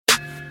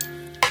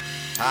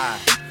Hi.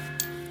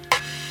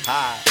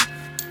 Hi.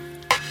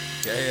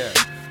 Yeah.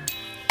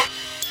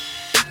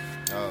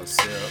 Oh,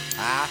 sip.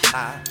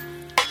 Hi.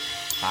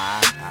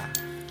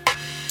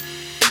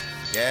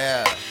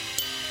 Yeah.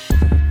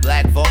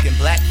 Black Vulcan,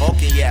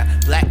 yeah.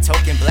 Black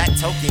token,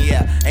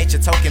 yeah. Ain't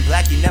your token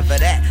black, you never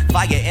that.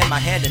 Fire in my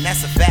hand and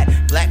that's a fact.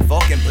 Black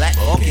Vulcan,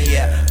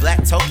 yeah.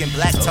 Black token,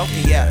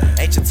 yeah.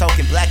 Ain't your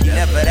token black, you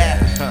never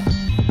that.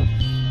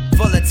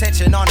 Full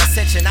attention on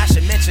ascension, I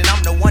should mention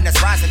I'm the one that's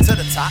rising to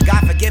the top.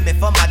 God forgive me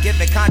for my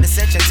giving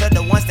condescension to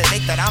the ones that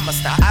think that I'ma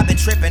stop. I've been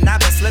tripping,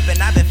 I've been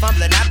slipping, I've been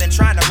fumbling, I've been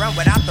trying to run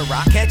without the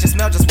rock. Can't you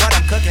smell just what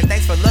I'm cooking?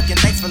 Thanks for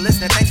looking, thanks for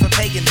listening, thanks for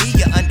paying me,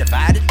 you're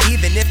undivided.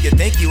 Even if you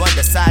think you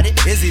undecided,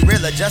 is he real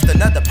or just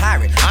another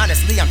pirate?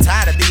 Honestly, I'm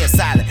tired of being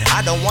silent.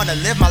 I don't wanna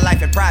live my life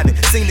in private.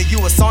 Sing to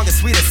you a song as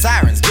sweet as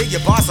sirens. Get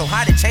your bar so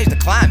hot it changed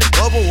the climate.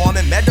 Global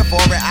warming,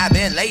 metaphoric, I've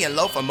been laying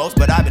low for most,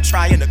 but I've been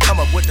trying to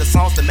come up with the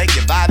songs to make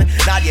you vibing.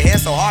 Nod your head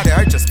so hard it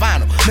hurt your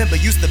spinal. Remember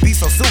used to be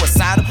so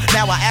suicidal.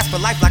 Now I ask for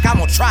life like I'm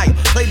on trial.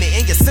 Play me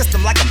in your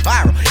system like I'm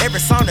viral. Every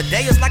song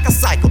today is like a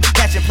cycle.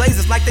 Catching plays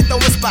is like they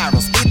throwing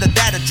spirals. Either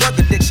that or drug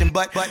addiction,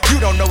 but you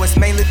don't know it's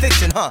mainly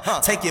fiction, huh?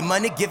 Take your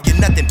money, give you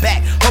nothing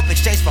back. Hope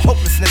exchange for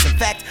hopelessness. In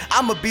fact,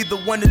 I'ma be the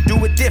one to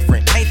do it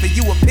different. Paint for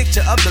you a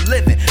picture of the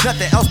living.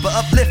 Nothing else but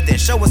uplifting.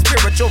 Show a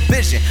spiritual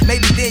vision.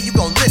 Maybe then you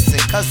gon' listen,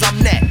 cause I'm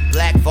that.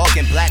 Black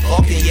Vulcan,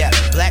 yeah.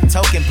 Black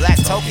token,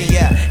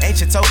 yeah. Ain't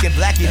your token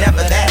black, you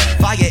never that.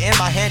 Fire in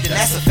my hand and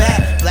that's a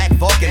fact. Black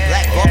Vulcan,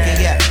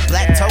 yeah.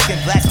 Black token,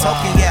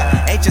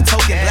 yeah. Ain't your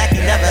token black,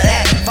 you never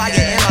that. Fire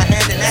in my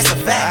hand and that's a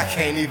fact. I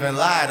can't even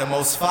lie, the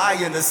most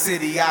fire in the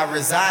city I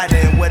reside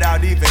in.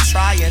 Without even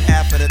trying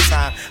half of the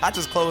time, I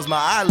just close my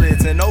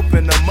eyelids and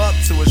open them up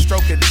to a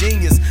stroke of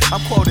genius.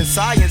 I'm quoting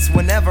science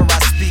whenever I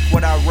speak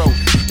what I wrote.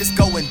 It's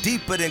going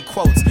deeper than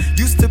quotes.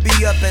 Used to be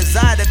up at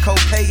Zydeco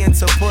paying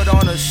to put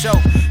on a show.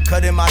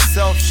 Cutting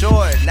myself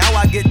short, now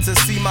I get to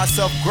see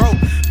myself grow.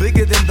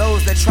 Bigger than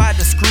those that tried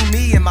to screw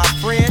me and my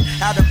friend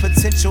out of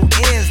potential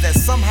ends that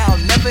somehow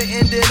never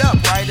ended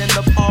up right in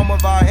the palm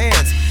of our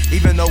hands.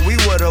 Even though we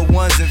were the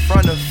ones in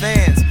front of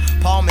fans,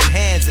 palming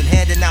hands and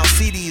handing out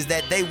CDs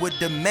that they would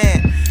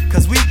demand.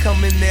 Cause we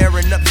come in there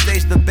and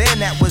upstage the band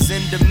that was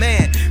in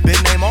demand.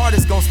 Big name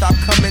artists gon' stop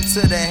coming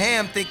to the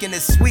ham thinking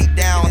it's sweet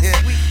down here.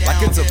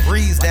 Like it's a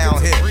breeze down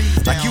here.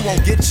 Like you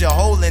won't get your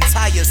whole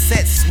entire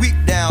set sweep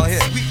down here.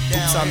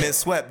 Oops, I'm in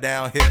swept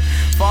down here.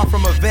 Far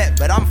from a vet,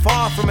 but I'm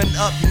far from an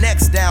up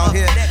next down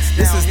here.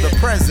 This is the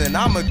present,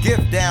 I'm a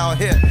gift down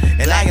here.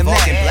 And I am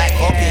Vulcan, yeah.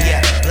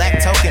 Black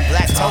token,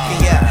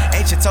 yeah.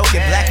 Ain't your token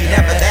black, you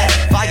never that.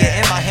 Fire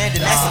in my hand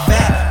and that's a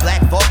fact.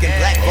 Black Vulcan,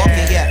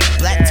 yeah.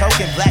 Black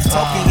token,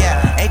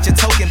 yeah. Ain't your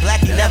token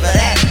black, you never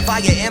that.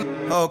 Fire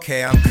in.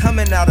 Okay, I'm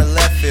coming out of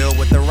left field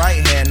with the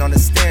right hand on the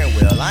steering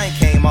wheel. I ain't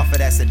came off of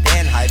that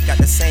sedan hype, got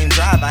the same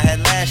drive I had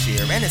last year.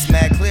 And it's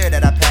mad clear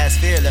that I passed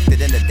fear, left it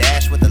in the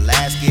dash with the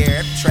last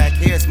gear. Every track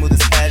here smooth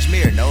as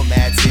cashmere.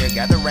 Nomads here,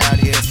 gather round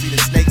here, see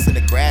the snakes in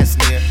the grass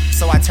near.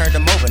 So I turned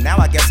them over, now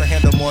I guess I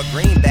handle more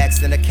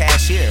greenbacks than a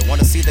cashier.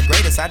 Wanna see the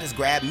greatest, I just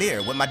grab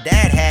mirror. With my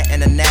dad hat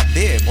and a nap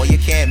beard, boy you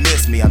can't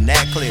miss me, I'm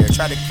that clear.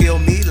 Try to kill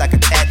me like a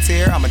cat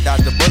tear, I'ma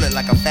dodge the bullet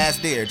like a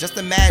fast deer. Just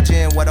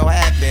imagine what'll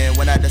happen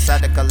when I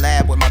decide to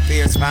collab with my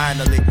peers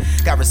finally.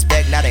 Got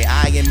respect, now they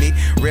eyeing me,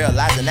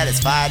 realizing that it's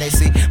fire they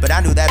see. But I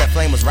knew that a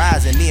flame was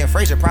rising, me and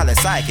Frazier probably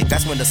psychic.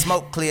 That's when the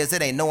smoke clears,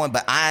 it ain't no one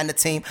but I and the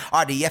team.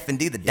 RDF and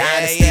D the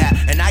dynasty,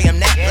 and I am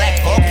that Black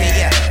Vulcan,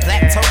 yeah.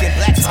 Black token,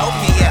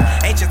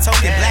 yeah. Ain't your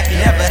token black, you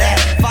never that.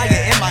 Fire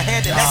in my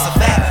hand and that's a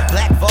fact.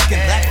 Black Vulcan,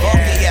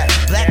 yeah.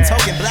 Black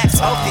token,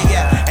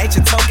 yeah. Ain't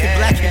your token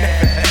black, you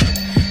never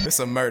that. It's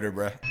a murder,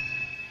 bruh.